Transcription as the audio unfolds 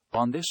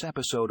On this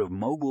episode of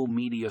Mogul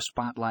Media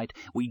Spotlight,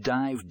 we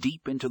dive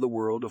deep into the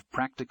world of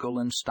practical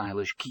and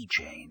stylish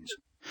keychains.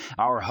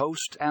 Our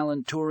host,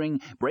 Alan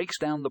Turing, breaks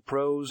down the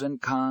pros and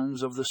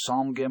cons of the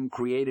SOMGEM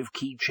Creative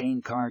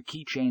Keychain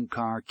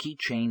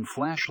Keychain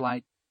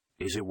Flashlight.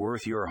 Is it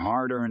worth your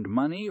hard-earned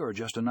money or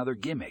just another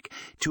gimmick?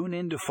 Tune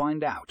in to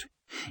find out.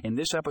 In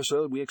this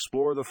episode, we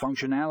explore the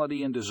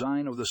functionality and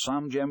design of the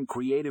SOMGEM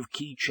Creative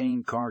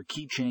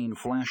Keychain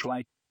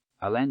Flashlight.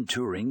 Alan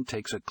Turing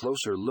takes a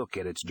closer look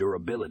at its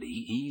durability,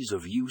 ease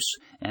of use,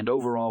 and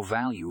overall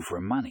value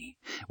for money.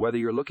 Whether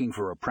you're looking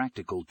for a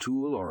practical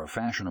tool or a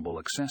fashionable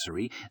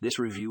accessory, this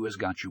review has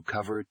got you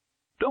covered.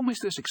 Don't miss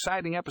this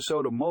exciting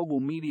episode of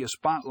Mogul Media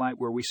Spotlight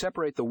where we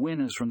separate the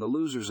winners from the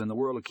losers in the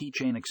world of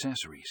keychain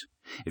accessories.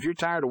 If you're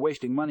tired of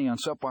wasting money on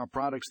subpar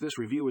products, this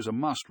review is a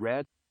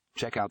must-read.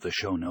 Check out the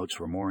show notes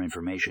for more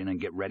information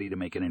and get ready to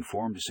make an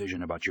informed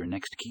decision about your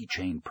next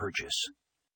keychain purchase.